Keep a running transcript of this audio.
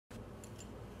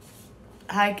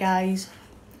Hi guys,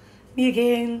 me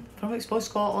again from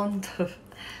Exposed Scotland.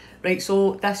 Right,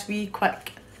 so this wee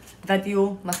quick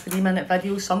video, my 3-minute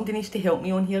video, somebody needs to help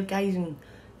me on here guys and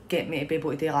get me to be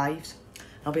able to do lives.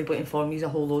 I'll be able to inform you a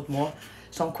whole load more.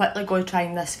 So I'm quickly going to try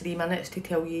in this 3 minutes to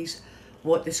tell you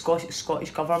what the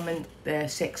Scottish Government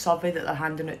sex survey that they're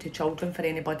handing out to children for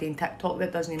anybody in TikTok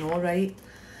that doesn't know, right?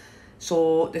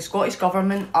 So the Scottish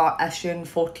Government are issuing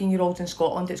 14-year-olds in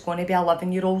Scotland. It's going to be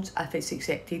 11-year-olds if it's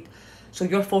accepted. So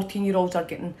your 14-year-olds are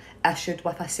getting issued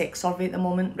with a sex survey at the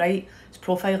moment, right? It's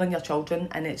profiling your children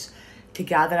and it's to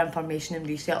gather information and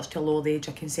research to lower the age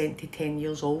of consent to 10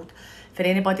 years old. For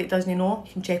anybody that doesn't know,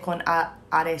 you can check on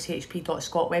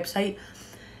rshp.scot website.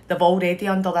 They've already,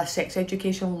 under this sex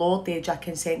education, lowered the age of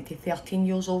consent to 13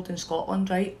 years old in Scotland,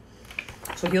 right?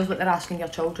 So here's what they're asking your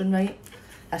children, right?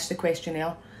 That's the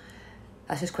questionnaire.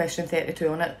 This is question 32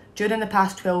 on it. During the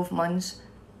past 12 months,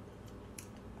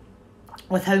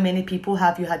 with how many people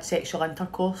have you had sexual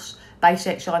intercourse? By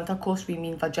sexual intercourse, we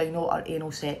mean vaginal or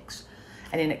anal sex.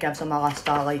 And then it gives them a list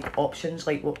of like options,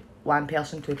 like 1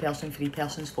 person, 2 person, 3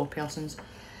 persons, 4 persons.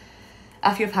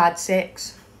 If you've had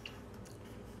sex,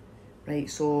 right,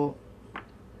 so,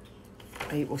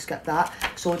 right, we'll skip that.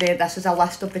 So this is a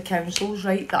list of the councils,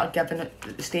 right, that are giving it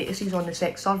the statuses on the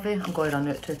sex survey. I'm going to run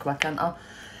out too quick, ain't I?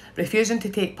 Refusing to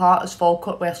take part is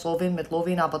Falkirk, West Lothian,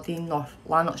 Midlothian, Aberdeen, North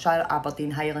Lanarkshire,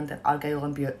 Aberdeen, Highland and Argyll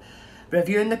and Bute.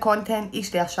 Reviewing the content,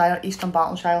 East Ayrshire, Eastern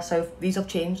Bartonshire, South, these have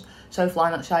changed, South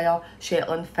Lanarkshire,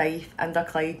 Shetland, Fife,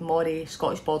 Inverclyde, Moray,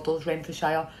 Scottish Borders,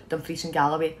 Renfrewshire, Dumfries and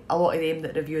Galloway. A lot of them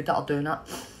that reviewed it are doing it.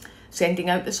 Sending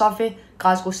out the survey,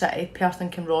 Glasgow City, Perth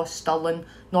and Kinross, Stirling,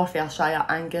 North Ayrshire,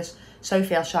 Angus,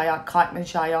 South Ayrshire,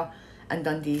 Clackmannshire and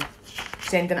Dundee.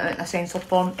 Sending it out in a censor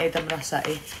form, Edinburgh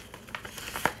City.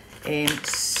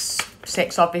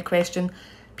 Sex survey question.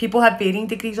 People have varying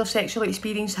degrees of sexual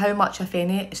experience. How much, if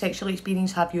any, sexual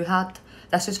experience have you had?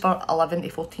 This is for 11 to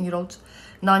 14-year-olds.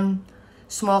 None.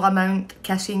 Small amount.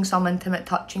 Kissing, some intimate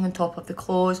touching on top of the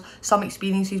clothes. Some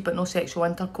experiences but no sexual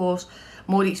intercourse.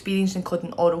 More experience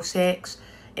including oral sex.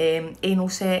 Anal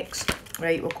sex.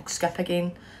 Right, we'll skip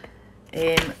again.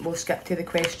 We'll skip to the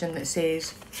question that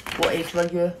says, what age were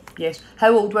you? Yes.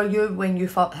 How old were you when you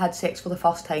had sex for the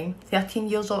first time? 13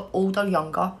 years old or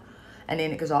younger. And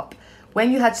then it goes up.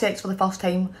 When you had sex for the first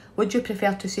time, would you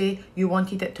prefer to say you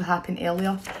wanted it to happen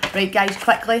earlier? Right guys,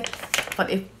 quickly,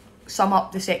 to sum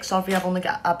up the sex survey, I've only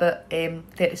got about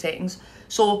 30 seconds.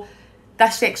 So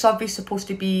this sex survey is supposed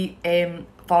to be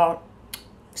for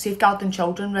safeguarding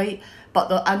children, right? But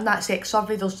in that sex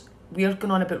survey, we're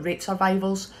going on about rape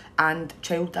survivors and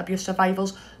child abuse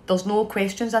survivors. There's no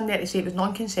questions in there to say it was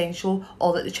non-consensual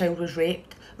or that the child was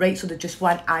raped, right? So they just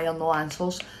want aye or no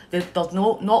answers. There's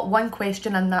not one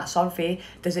question in that survey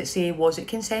does it say was it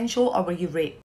consensual or were you raped.